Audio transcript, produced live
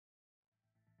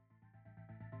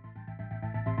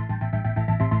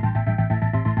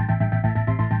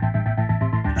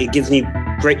It gives me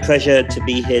great pleasure to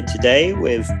be here today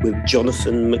with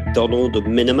Jonathan MacDonald of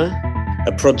Minima,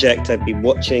 a project I've been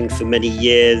watching for many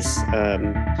years.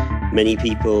 Many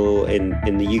people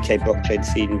in the UK blockchain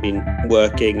scene have been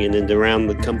working in and around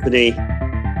the company.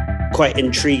 Quite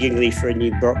intriguingly, for a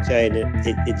new blockchain,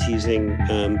 it's using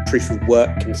proof of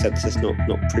work consensus, not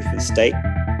proof of stake.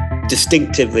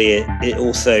 Distinctively, it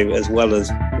also, as well as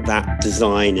that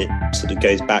design, it sort of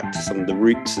goes back to some of the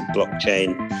roots of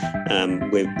blockchain,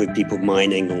 with people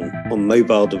mining on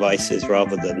mobile devices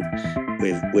rather than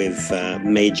with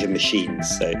major machines.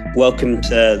 So welcome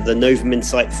to the Novum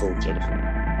Insightful, Jonathan.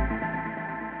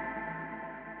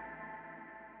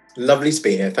 Lovely to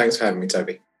be here. Thanks for having me,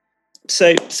 Toby.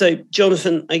 So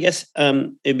Jonathan, I guess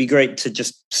it'd be great to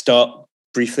just start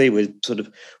briefly with sort of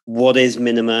what is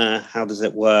Minima, how does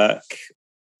it work?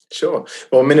 Sure.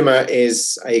 Well, Minima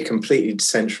is a completely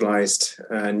decentralized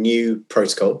new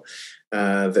protocol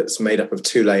that's made up of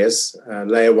two layers.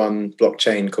 Layer 1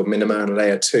 blockchain called Minima and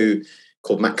layer 2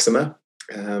 called Maxima.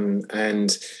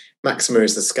 And Maxima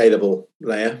is the scalable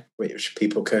layer which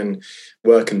people can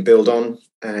work and build on.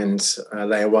 And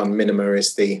layer 1 Minima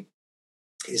is the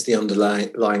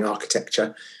underlying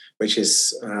architecture, which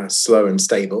is slow and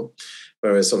stable.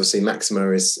 Whereas obviously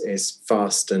Maxima is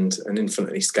fast and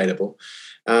infinitely scalable.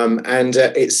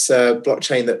 It's a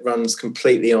blockchain that runs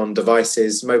completely on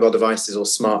devices, mobile devices or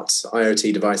smart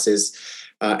IoT devices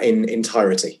in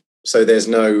entirety. So there's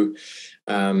no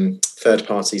third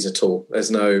parties at all. There's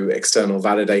no external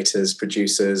validators,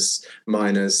 producers,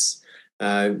 miners.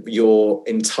 Your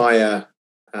entire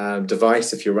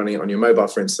device, if you're running it on your mobile,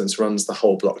 for instance, runs the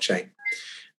whole blockchain.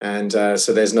 And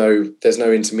so there's no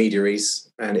intermediaries,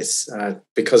 and it's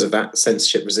because of that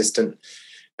censorship resistant,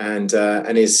 and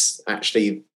is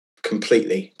actually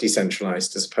completely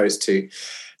decentralized, as opposed to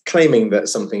claiming that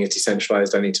something is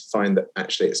decentralized only to find that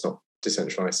actually it's not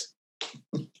decentralized.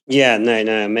 Yeah, no,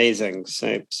 amazing.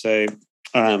 So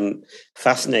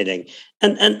fascinating,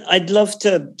 and I'd love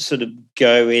to sort of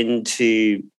go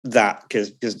into that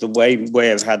because the way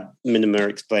I've had Minima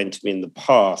explained to me in the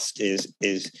past is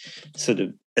sort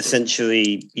of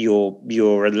essentially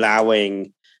you're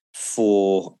allowing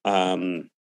for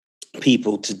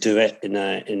people to do it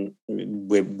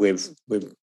with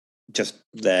just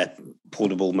their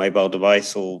portable mobile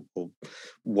device or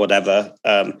whatever.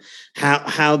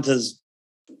 How does,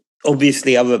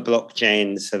 obviously other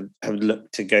blockchains have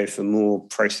looked to go for more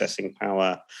processing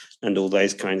power and all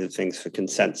those kinds of things for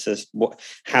consensus.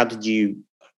 How did you,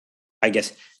 I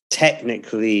guess,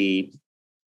 technically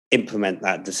implement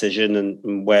that decision,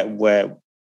 and where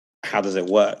how does it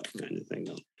work, kind of thing?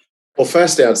 Well,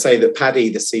 firstly, I'd say that Paddy,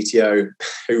 the CTO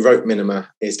who wrote Minima,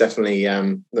 is definitely,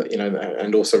 and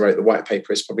also wrote the white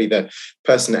paper, is probably the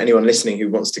person, anyone listening who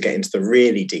wants to get into the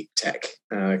really deep tech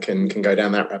can go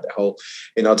down that rabbit hole.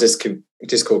 In our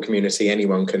Discord community,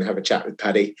 anyone can have a chat with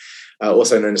Paddy,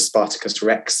 also known as Spartacus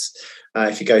Rex.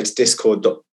 If you go to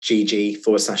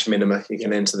discord.gg/Minima, you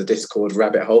can enter the Discord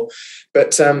rabbit hole.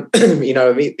 But, at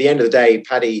the end of the day,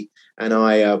 Paddy and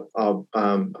I are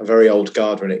a very old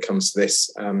guard when it comes to this.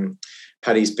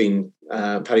 Paddy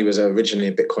was originally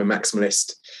a Bitcoin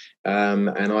maximalist,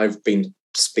 and I've been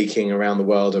speaking around the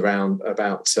world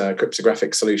about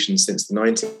cryptographic solutions since the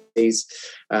 90s.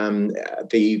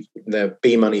 The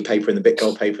B Money paper and the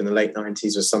BitGold paper in the late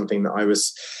 90s was something that I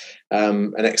was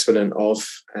an exponent of,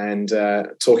 and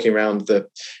talking around the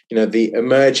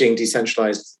emerging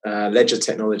decentralized ledger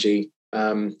technology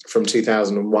from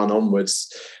 2001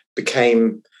 onwards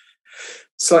became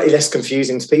slightly less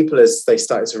confusing to people as they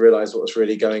started to realize what was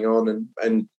really going on.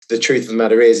 And the truth of the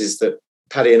matter is that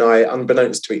Paddy and I,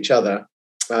 unbeknownst to each other,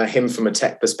 him from a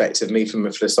tech perspective, me from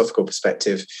a philosophical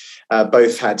perspective,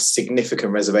 both had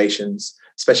significant reservations,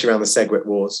 especially around the SegWit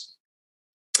wars,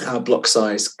 block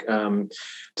size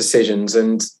decisions,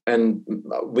 and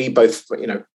we both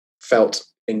felt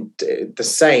the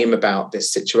same about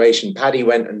this situation. Paddy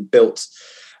went and built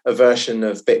a version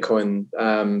of Bitcoin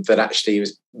that actually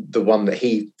was the one that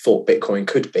he thought Bitcoin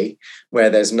could be, where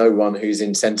there's no one who's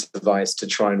incentivized to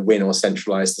try and win or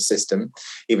centralize the system,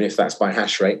 even if that's by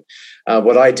hash rate.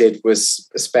 What I did was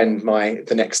spend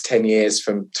the next 10 years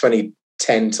from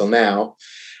 2010 till now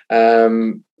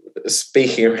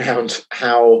speaking around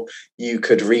how you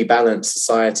could rebalance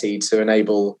society to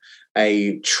enable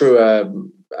a truer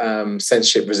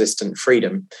censorship-resistant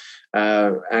freedom.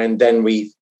 And then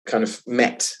we kind of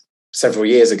met several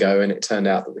years ago, and it turned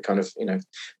out that we kind of,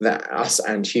 that us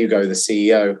and Hugo, the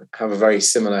CEO, have a very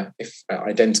similar, if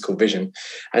identical vision.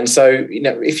 And so,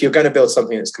 if you're going to build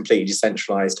something that's completely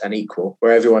decentralized and equal,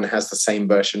 where everyone has the same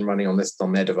version running on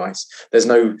their device, there's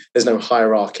no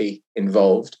hierarchy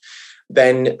involved,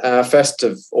 then first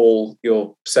of all,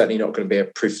 you're certainly not going to be a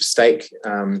proof of stake.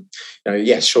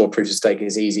 Yes, sure, proof of stake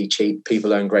is easy, cheap,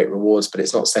 people earn great rewards, but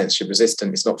it's not censorship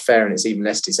resistant, it's not fair, and it's even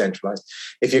less decentralized.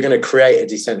 If you're going to create a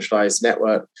decentralized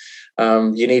network,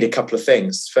 you need a couple of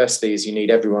things. Firstly is you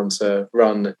need everyone to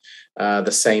run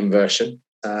the same version.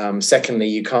 Secondly,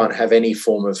 you can't have any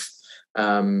form of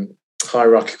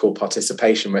hierarchical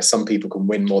participation where some people can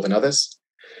win more than others.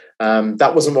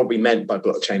 That wasn't what we meant by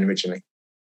blockchain originally.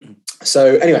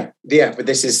 So anyway, but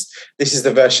this is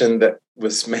the version that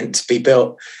was meant to be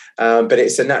built, but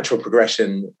it's a natural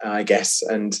progression, I guess,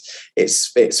 and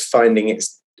it's finding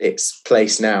its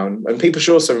place now. And people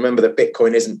should also remember that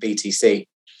Bitcoin isn't BTC.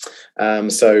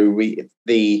 So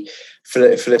the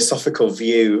philosophical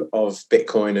view of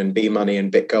Bitcoin and B money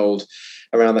and BitGold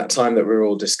around that time that we were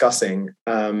all discussing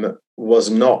was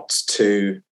not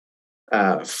to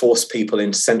force people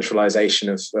into centralization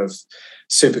of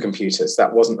supercomputers.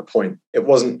 That wasn't the point.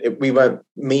 We weren't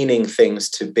meaning things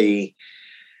to be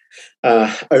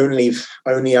only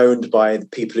owned by the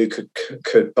people who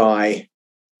could buy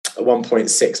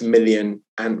 1.6 million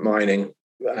ant mining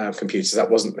computers.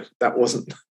 That wasn't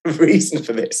the reason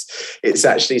for this. It's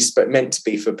actually meant to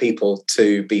be for people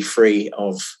to be free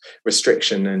of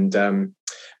restriction and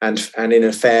in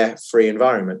a fair, free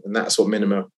environment, and that's what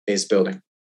Minima is building.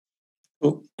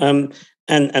 Cool. And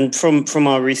from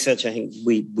our research, I think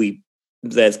we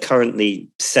there's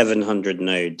currently 700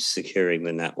 nodes securing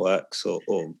the networks,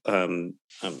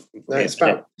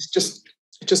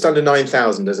 it's just under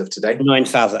 9,000 as of today.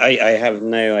 9,000. I have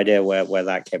no idea where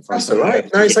that came from. That's all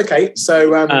right. No, it's okay.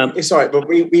 So it's all right. But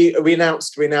we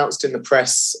announced in the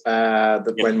press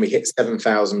that when we hit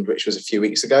 7,000, which was a few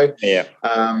weeks ago,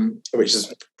 which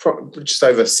is just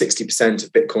over 60%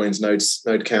 of Bitcoin's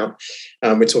node count.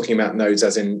 We're talking about nodes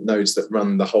as in nodes that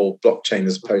run the whole blockchain,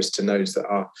 as opposed to nodes that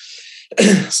are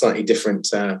slightly different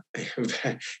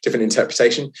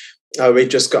interpretation. We've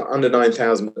just got under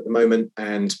 9,000 at the moment,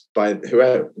 and by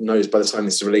whoever knows, by the time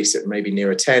this is released, it may be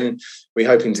nearer 10. We're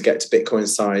hoping to get to Bitcoin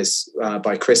size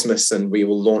by Christmas, and we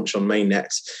will launch on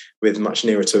mainnet with much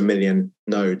nearer to 1 million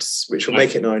nodes, which will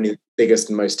make it not only the biggest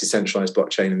and most decentralized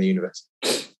blockchain in the universe.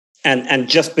 And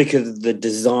just because of the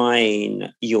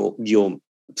design, you're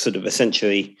sort of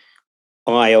essentially,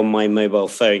 I on my mobile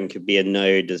phone could be a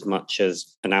node as much as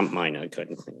an ant miner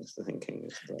kind of thing. Is the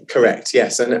thinking? Correct.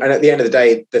 Yes, and at the end of the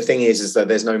day, the thing is that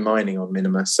there's no mining on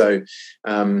Minima. So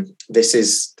this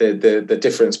is the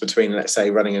difference between, let's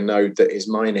say, running a node that is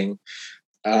mining.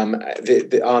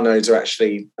 Our nodes are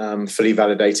actually fully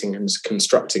validating and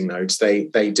constructing nodes.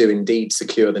 They do indeed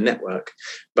secure the network,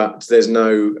 but there's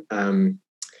no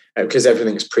because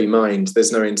everything's pre-mined,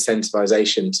 there's no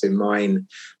incentivization to mine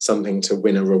something to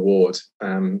win a reward.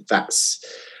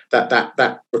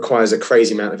 That requires a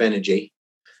crazy amount of energy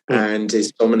and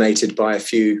is dominated by a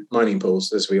few mining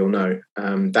pools, as we all know.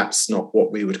 That's not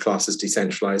what we would class as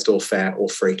decentralized or fair or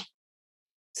free.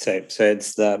 So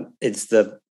it's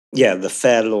the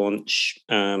fair launch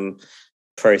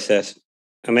process.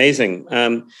 Amazing.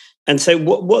 And so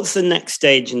what's the next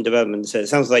stage in development? So it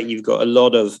sounds like you've got a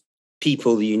lot of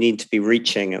people you need to be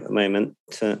reaching at the moment.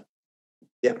 I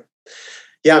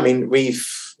mean, we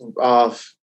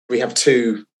have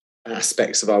two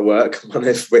aspects of our work, one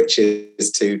of which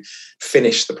is to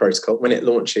finish the protocol. When it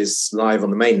launches live on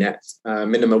the mainnet,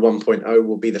 Minima 1.0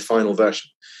 will be the final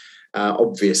version,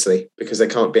 obviously, because there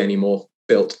can't be any more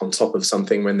built on top of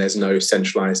something when there's no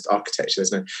centralized architecture.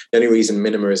 The only reason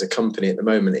Minima is a company at the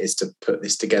moment is to put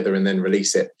this together and then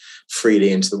release it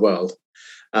freely into the world.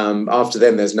 After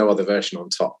then, there's no other version on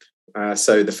top.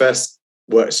 So the first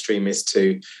work stream is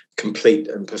to complete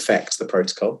and perfect the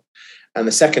protocol. And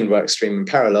the second work stream in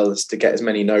parallel is to get as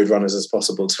many node runners as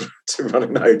possible to run a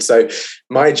node. So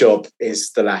my job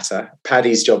is the latter.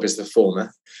 Paddy's job is the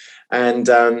former. And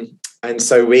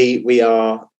so we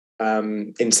are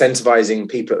incentivizing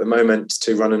people at the moment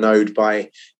to run a node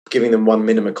by giving them 1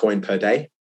 Minima coin per day.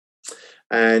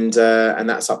 And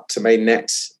that's up to mainnet.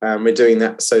 We're doing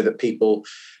that so that people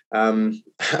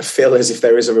feel as if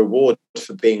there is a reward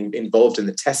for being involved in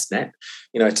the test net.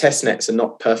 Test nets are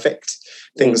not perfect.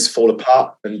 Things fall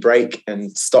apart and break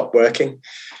and stop working.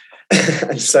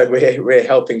 And so we're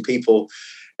helping people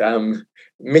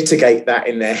mitigate that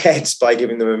in their heads by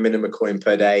giving them a Minima coin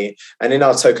per day. And in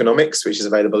our tokenomics, which is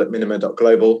available at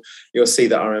minima.global, you'll see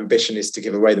that our ambition is to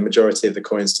give away the majority of the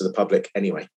coins to the public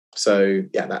anyway. So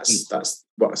that's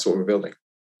what we're building.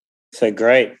 So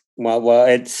great. Well,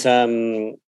 it's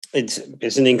an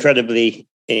incredibly.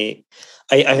 I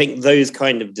think those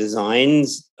kind of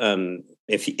designs,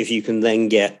 if you can then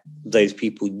get those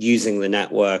people using the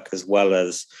network as well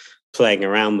as playing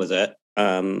around with it,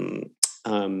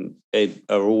 are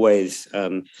always.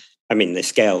 They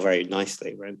scale very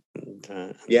nicely, right?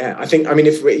 And, yeah, I think. I mean,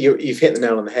 you've hit the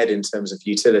nail on the head in terms of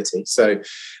utility. So,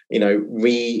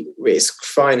 it's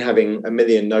fine having 1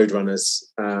 million node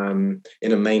runners in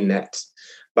a mainnet,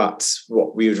 but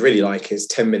what we would really like is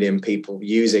 10 million people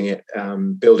using it,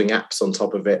 building apps on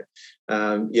top of it.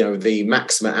 The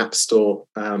Maxima App Store,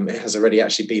 it has already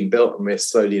actually been built, and we're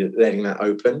slowly letting that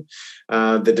open.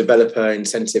 The developer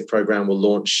incentive program will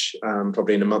launch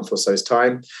probably in a month or so's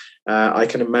time. I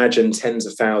can imagine tens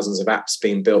of thousands of apps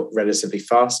being built relatively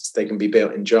fast. They can be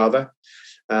built in Java,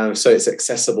 so it's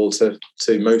accessible to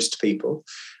most people.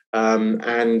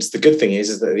 And the good thing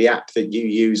is that the app that you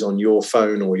use on your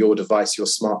phone or your device, your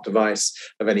smart device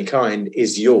of any kind,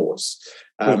 is yours.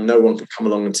 No one can come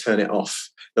along and turn it off.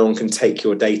 No one can take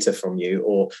your data from you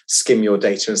or skim your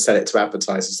data and sell it to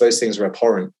advertisers. Those things are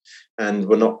abhorrent and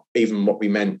were not even what we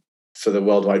meant for the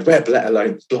World Wide Web, let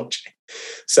alone blockchain.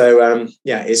 So,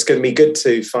 it's going to be good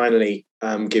to finally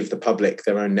give the public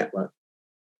their own network.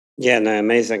 Yeah, no,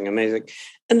 amazing.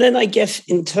 And then I guess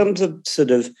in terms of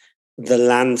sort of the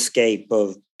landscape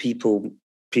of people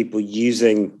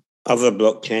using other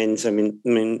blockchains, I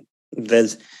mean,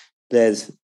 there's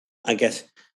I guess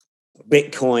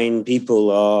Bitcoin people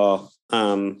are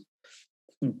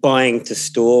buying to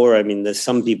store. I mean, there's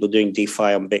some people doing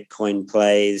DeFi on Bitcoin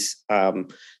plays.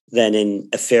 Then in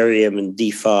Ethereum and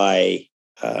DeFi,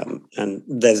 and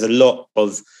there's a lot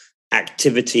of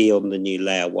activity on the new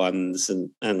layer ones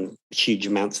and huge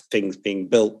amounts of things being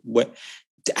built.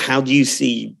 How do you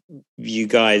see you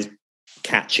guys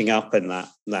catching up in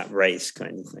that race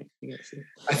kind of thing?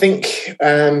 I think,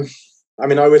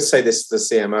 I would say this to the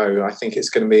CMO. I think it's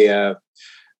going to be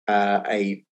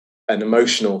an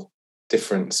emotional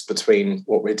difference between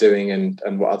what we're doing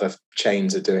and what other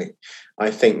chains are doing. I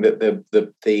think that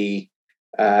the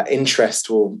interest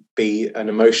will be an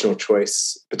emotional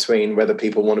choice between whether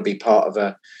people want to be part of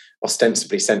a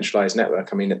ostensibly centralized network.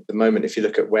 I mean, at the moment, if you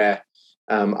look at where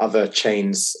other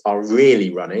chains are really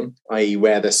running, i.e.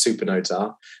 where the supernodes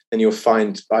are, then you'll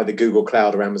find either Google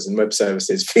Cloud or Amazon Web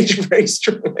Services feature very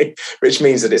strongly, which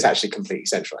means that it's actually completely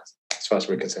centralized. As far as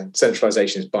we're concerned,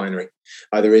 centralization is binary.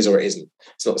 Either is or it isn't.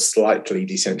 It's not slightly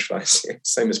decentralized.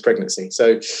 Same as pregnancy.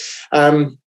 So,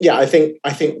 I think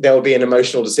there will be an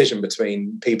emotional decision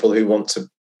between people who want to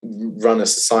run a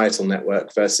societal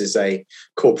network versus a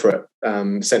corporate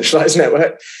centralized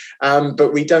network.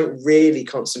 But we don't really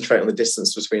concentrate on the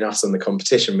distance between us and the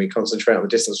competition. We concentrate on the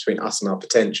distance between us and our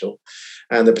potential.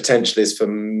 And the potential is for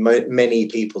many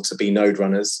people to be node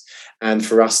runners and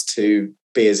for us to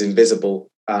be as invisible,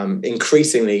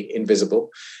 increasingly invisible.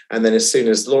 And then as soon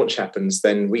as launch happens,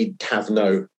 then we have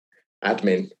no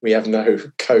admin. We have no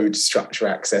code structure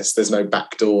access. There's no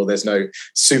backdoor. There's no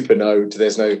super node.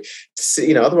 There's no,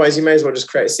 otherwise you may as well just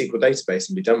create a SQL database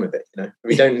and be done with it.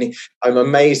 We don't need, I'm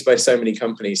amazed by so many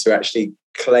companies who actually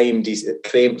claim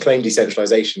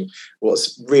decentralization.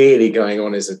 What's really going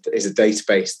on is a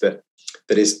database that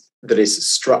is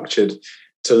structured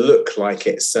to look like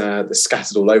it's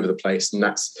scattered all over the place. And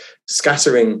that's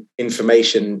scattering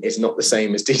information is not the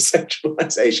same as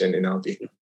decentralization in our view.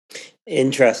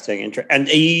 Interesting. And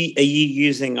are you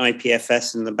using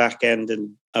IPFS in the back end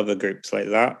and other groups like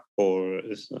that, or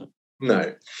is that?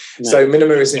 No. So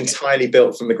Minima is entirely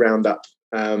built from the ground up.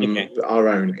 Our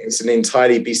own. It's an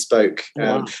entirely bespoke.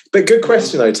 Wow. But good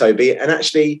question though, Toby. And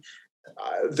actually,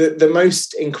 the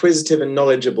most inquisitive and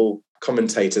knowledgeable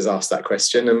commentators ask that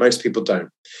question, and most people don't.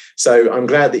 So I'm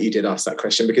glad that you did ask that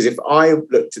question, because if I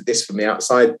looked at this from the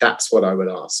outside, that's what I would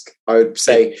ask. I would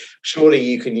say, surely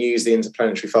you can use the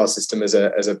interplanetary file system as a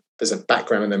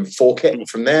background and then fork it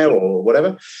from there or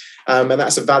whatever. And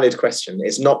that's a valid question.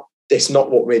 It's not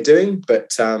what we're doing,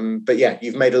 but yeah,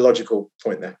 you've made a logical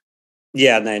point there.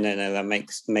 Yeah, no, that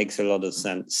makes a lot of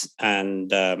sense,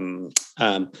 and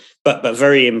but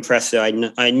very impressive.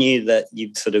 I knew that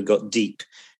you'd sort of got deep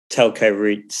telco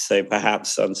roots, so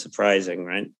perhaps unsurprising,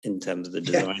 right, in terms of the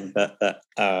design. Yeah. But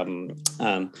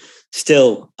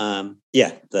still, how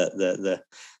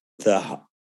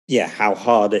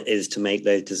hard it is to make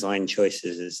those design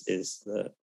choices is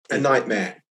a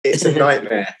nightmare. It's a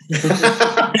nightmare.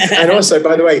 And also,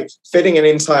 by the way, fitting an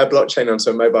entire blockchain onto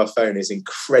a mobile phone is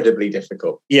incredibly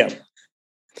difficult. Yeah,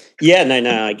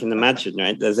 no, I can imagine,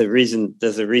 right? There's a reason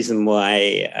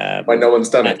why no one's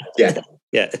done it. Yeah.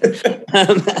 Yeah.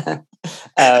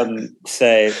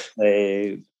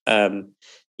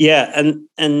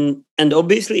 And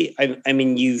obviously, I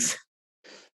mean, you've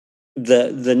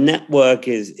the network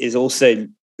is also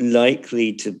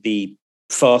likely to be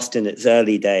fast in its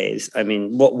early days. I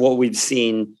mean, what we've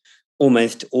seen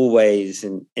almost always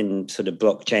in sort of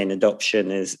blockchain adoption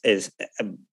is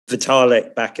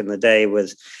Vitalik back in the day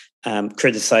was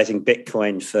criticizing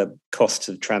Bitcoin for costs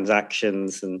of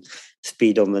transactions and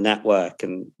speed on the network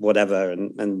and whatever.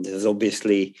 And there's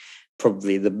obviously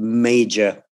probably the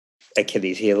major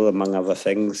Achilles heel, among other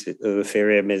things, of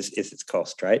Ethereum is its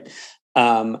cost, right?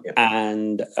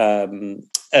 And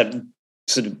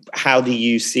sort of how do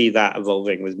you see that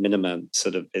evolving with Minima?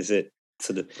 Sort of, is it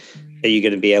sort of, are you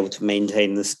going to be able to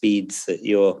maintain the speeds that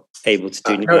you're able to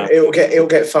do now? No, it'll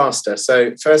get faster.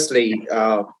 So firstly,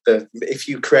 if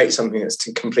you create something that's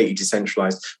completely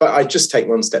decentralized, but I just take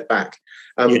one step back.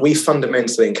 We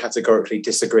fundamentally and categorically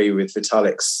disagree with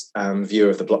Vitalik's view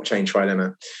of the blockchain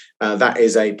trilemma. That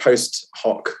is a post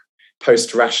hoc,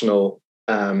 post-rational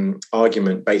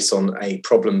argument based on a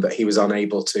problem that he was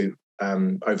unable to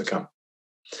overcome.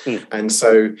 And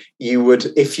so you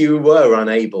would, if you were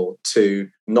unable to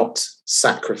not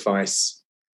sacrifice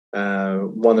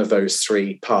one of those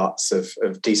three parts of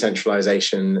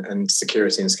decentralization and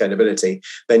security and scalability,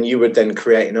 then you would then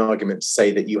create an argument to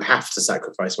say that you have to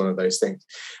sacrifice one of those things.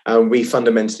 We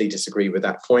fundamentally disagree with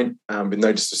that point, with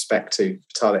no disrespect to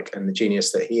Vitalik and the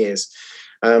genius that he is.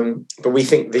 But we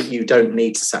think that you don't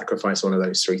need to sacrifice one of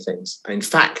those three things. In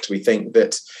fact, we think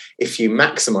that if you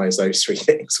maximize those three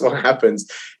things, what happens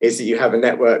is that you have a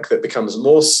network that becomes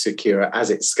more secure as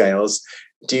it scales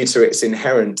due to its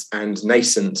inherent and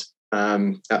nascent,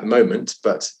 at the moment,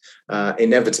 but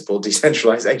inevitable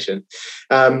decentralization.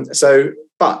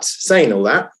 But saying all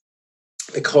that,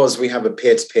 because we have a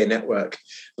peer-to-peer network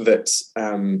that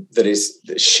is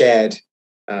shared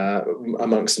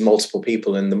amongst multiple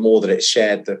people, and the more that it's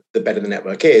shared, the better the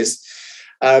network is.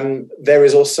 There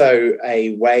is also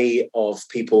a way of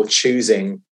people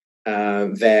choosing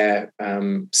their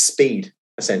speed,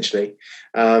 essentially,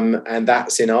 and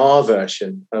that's in our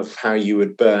version of how you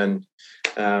would burn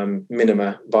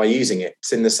Minima by using it.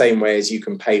 It's in the same way as you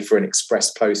can pay for an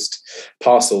express post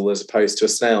parcel as opposed to a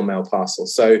snail mail parcel.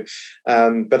 So,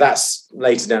 but that's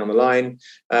later down the line.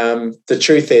 The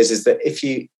truth is that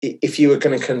if you were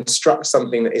going to construct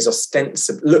something that is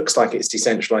ostensible, looks like it's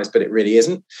decentralized, but it really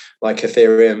isn't, like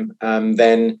Ethereum,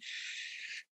 then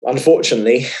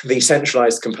unfortunately, the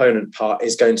centralized component part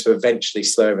is going to eventually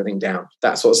slow everything down.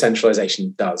 That's what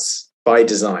centralization does by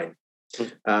design.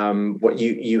 What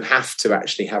you have to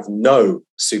actually have no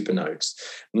supernodes,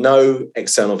 no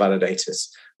external validators,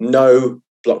 no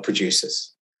block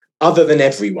producers, other than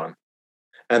everyone,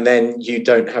 and then you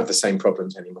don't have the same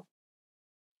problems anymore.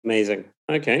 Amazing.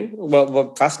 Okay,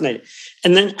 well, fascinating.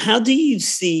 And then, how do you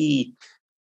see,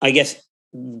 I guess,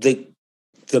 the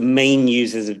main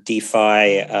users of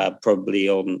DeFi probably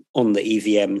on the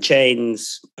EVM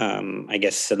chains? I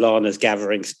guess Solana's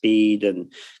gathering speed, and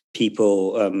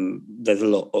people, there's a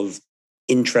lot of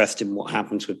interest in what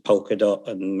happens with Polkadot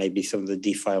and maybe some of the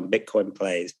DeFi on Bitcoin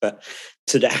plays. But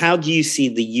how do you see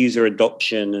the user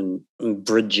adoption and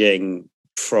bridging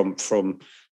from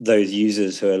those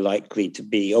users who are likely to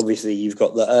be? Obviously, you've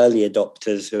got the early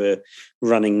adopters who are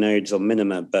running nodes on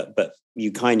Minima, but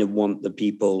you kind of want the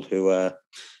people who are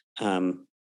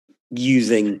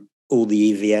using all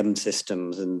the EVM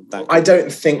systems. And that I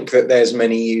don't think that there's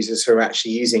many users who are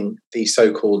actually using the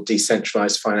so-called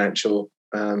decentralized financial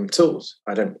tools.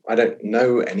 I don't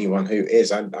know anyone who is.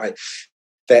 The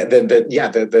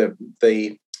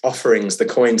offerings, the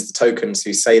coins, the tokens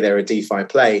who say they're a DeFi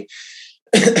play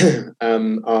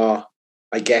are,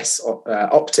 I guess,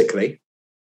 optically,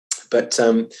 but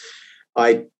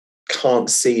I can't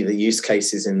see the use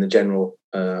cases in the general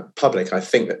public. I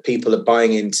think that people are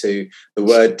buying into the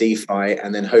word DeFi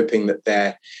and then hoping that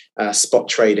their spot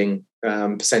trading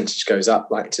percentage goes up,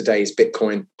 like today's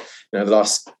Bitcoin. The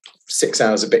last 6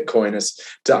 hours of Bitcoin has,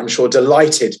 I'm sure,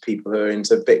 delighted people who are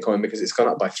into Bitcoin because it's gone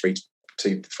up by 3%,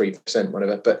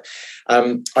 whatever. But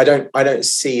I don't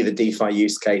see the DeFi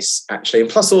use case actually. And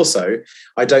plus also,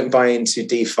 I don't buy into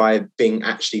DeFi being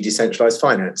actually decentralized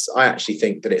finance. I actually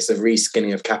think that it's a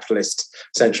reskinning of capitalist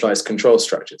centralized control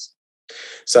structures.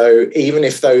 So even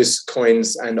if those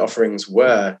coins and offerings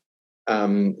were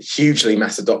hugely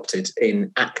mass adopted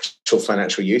in actual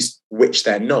financial use, which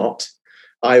they're not,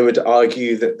 I would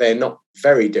argue that they're not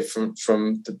very different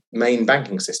from the main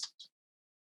banking system.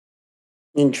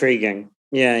 Intriguing.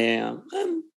 Yeah.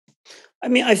 I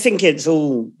mean, I think it's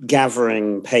all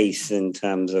gathering pace in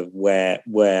terms of where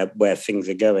things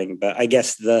are going. But I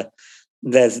guess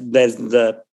there's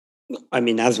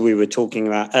as we were talking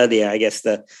about earlier, I guess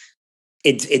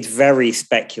it's very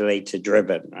speculator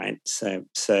driven, right? So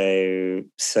it's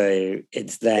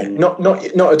then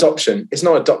not adoption. It's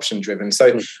not adoption driven.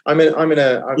 So I'm an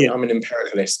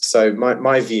empiricalist. So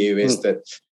my view is that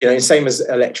same as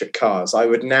electric cars. I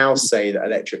would now say that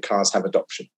electric cars have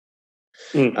adoption.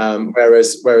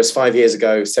 Whereas 5 years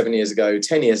ago, 7 years ago,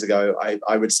 10 years ago,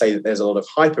 I would say that there's a lot of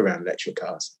hype around electric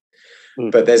cars,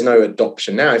 but there's no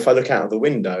adoption. Now, if I look out of the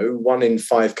window, 1 in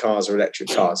 5 cars are electric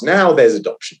cars. Now there's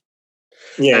adoption.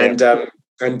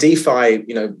 And DeFi,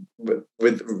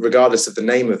 with regardless of the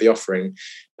name of the offering,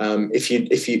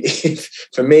 if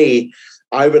for me,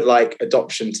 I would like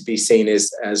adoption to be seen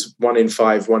as 1 in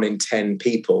 5, 1 in 10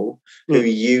 people who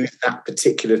use that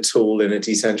particular tool in a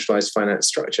decentralized finance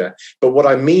structure. But what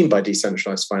I mean by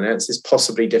decentralized finance is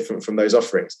possibly different from those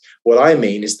offerings. What I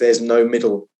mean is there's no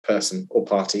middle person or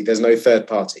party. There's no third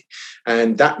party.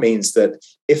 And that means that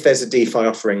if there's a DeFi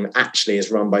offering that actually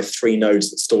is run by 3 nodes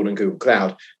that's stored in Google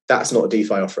Cloud, that's not a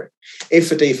DeFi offering.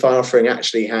 If a DeFi offering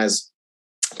actually has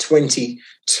 22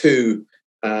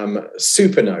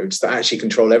 super nodes that actually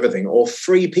control everything, or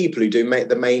 3 people who do make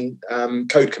the main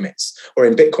code commits, or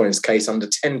in Bitcoin's case, under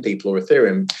 10 people, or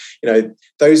Ethereum,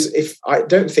 if I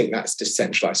don't think that's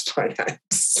decentralized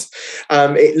finance.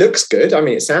 It looks good. I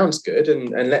mean, it sounds good, and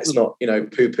let's not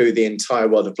poo-poo the entire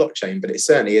world of blockchain, but it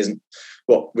certainly isn't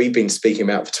what we've been speaking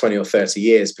about for 20 or 30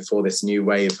 years before this new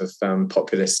wave of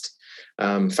populist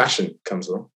fashion comes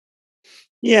along.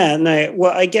 Yeah, no.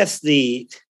 Well, I guess the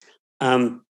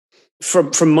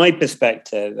from my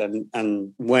perspective,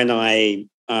 and when I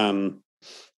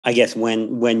guess when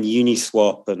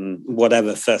Uniswap and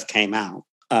whatever first came out,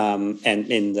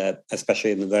 and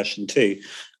especially in the version 2,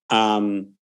 I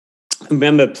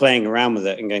remember playing around with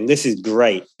it and going, "This is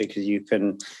great," because you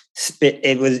can spit.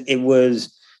 It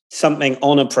was something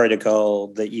on a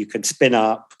protocol that you could spin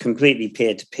up completely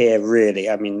peer-to-peer, really.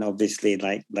 I mean, obviously,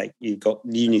 like you've got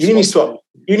Uniswap.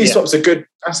 Uniswap's a good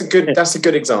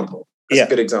example. That's a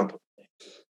good example.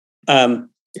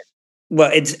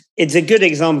 Well, it's a good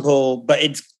example, but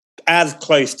it's as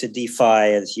close to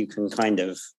DeFi as you can kind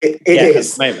of it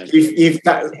is. At the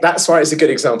moment. That's why it's a good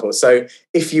example. So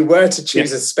if you were to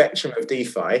choose a spectrum of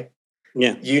DeFi,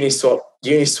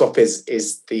 Uniswap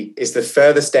is the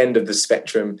furthest end of the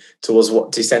spectrum towards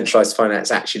what decentralized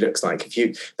finance actually looks like.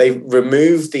 They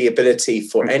remove the ability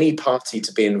for any party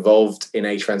to be involved in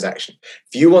a transaction.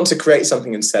 If you want to create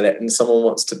something and sell it, and someone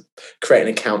wants to create an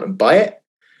account and buy it,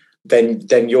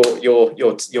 then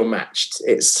you're matched.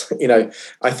 It's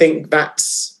I think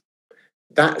that's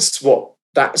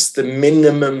the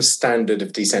minimum standard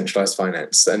of decentralized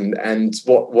finance, and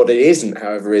what it isn't,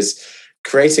 however, is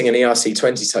creating an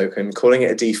ERC20 token, calling it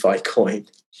a DeFi coin,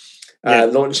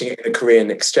 launching it in a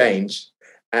Korean exchange,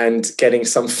 and getting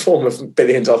some form of $1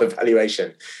 billion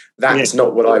valuation. That's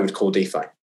not what I would call DeFi.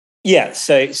 Yeah.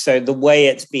 So the way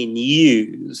it's been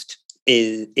used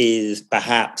is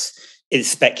perhaps is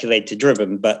speculator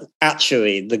driven, but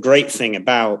actually the great thing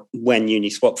about when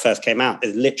Uniswap first came out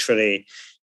is literally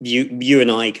you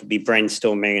and I could be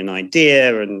brainstorming an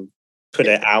idea and put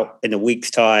it out in a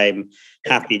week's time,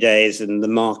 happy days, and the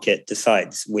market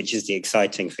decides, which is the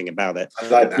exciting thing about it. I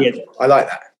like that. Yeah. I like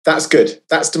that. That's good.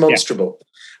 That's demonstrable.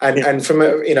 Yeah. And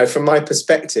from my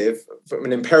perspective, from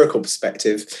an empirical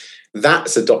perspective,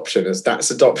 that's adoption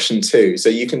too. So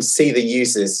you can see the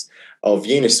uses of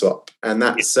Uniswap, and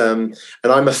that's and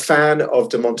I'm a fan of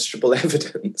demonstrable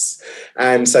evidence.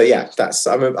 And so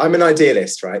I'm an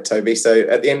idealist, right, Toby? So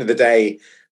at the end of the day,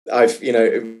 I've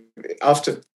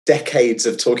after decades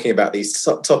of talking about these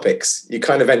topics, you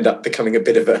kind of end up becoming a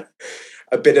bit of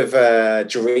a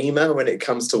dreamer when it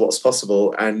comes to what's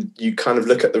possible, and you kind of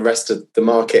look at the rest of the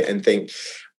market and think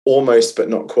almost but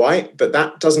not quite. But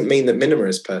that doesn't mean that Minima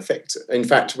is perfect. In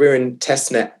fact, we're in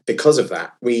testnet because of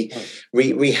that. We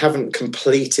haven't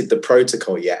completed the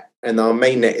protocol yet, and our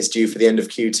mainnet is due for the end of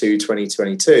Q2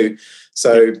 2022.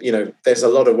 So there's a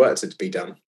lot of work to be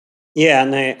done. Yeah,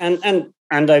 no,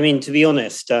 and I mean, to be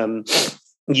honest,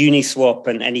 Uniswap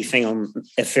and anything on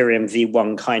Ethereum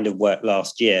V1 kind of worked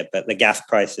last year, but the gas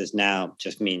prices now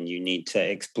just mean you need to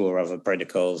explore other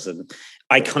protocols. And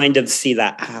I kind of see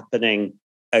that happening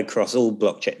across all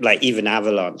blockchain, like even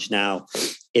Avalanche now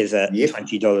is at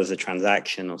 $20 a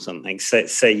transaction or something.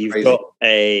 So you've Crazy. Got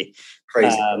a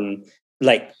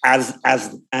like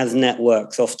as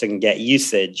networks often get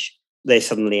usage, they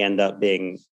suddenly end up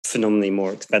being phenomenally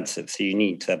more expensive. So you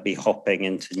need to be hopping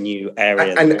into new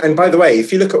areas. And by the way,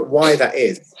 if you look at why that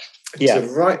is, so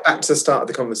right back to the start of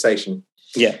the conversation,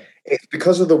 it's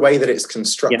because of the way that it's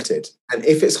constructed. And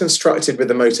if it's constructed with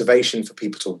the motivation for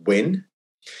people to win,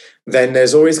 then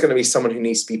there's always going to be someone who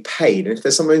needs to be paid. And if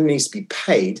there's someone who needs to be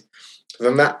paid,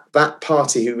 then that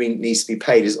party who needs to be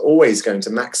paid is always going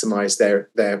to maximize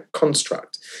their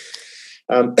construct.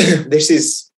 This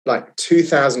is like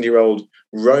 2,000-year-old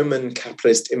Roman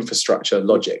capitalist infrastructure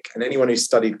logic. And anyone who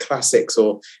studied classics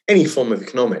or any form of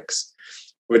economics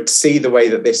would see the way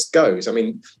that this goes. I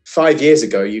mean, 5 years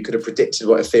ago, you could have predicted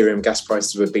what Ethereum gas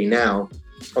prices would be now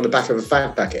on the back of a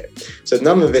fag packet. So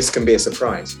none of this can be a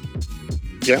surprise.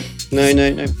 Yeah,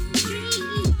 no.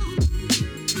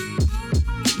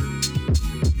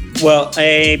 Well,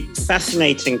 a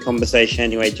fascinating conversation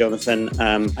anyway, Jonathan.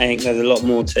 I think there's a lot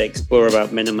more to explore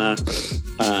about Minima.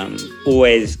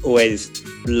 Always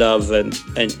love a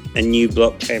new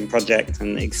blockchain project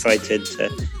and excited to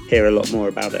hear a lot more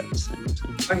about it. So.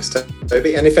 Thanks,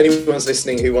 Toby. And if anyone's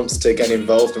listening who wants to get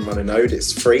involved and run a node,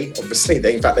 it's free, obviously.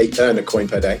 In fact, they earn a coin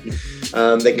per day. They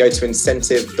can go to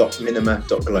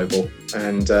incentive.minima.global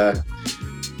and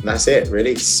that's it,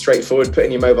 really. It's straightforward. Put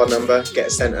in your mobile number,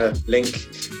 get sent a link.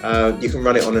 You can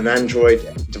run it on an Android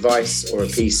device or a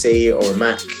PC or a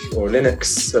Mac or Linux.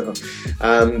 So,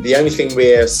 the only thing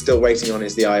we're still waiting on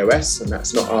is the iOS, and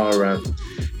that's not our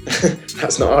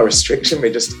restriction.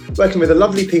 We're just working with the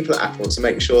lovely people at Apple to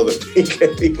make sure that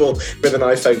people with an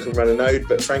iPhone can run a node.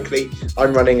 But frankly,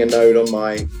 I'm running a node on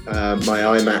my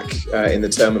iMac in the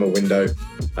terminal window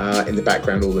in the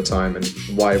background all the time. And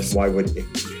why wouldn't you?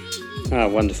 Oh,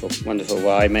 wonderful.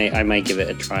 Well, I may give it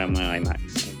a try on my iMac.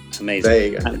 So amazing. There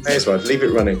you go. May as well leave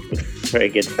it running. Very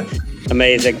good.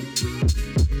 Amazing.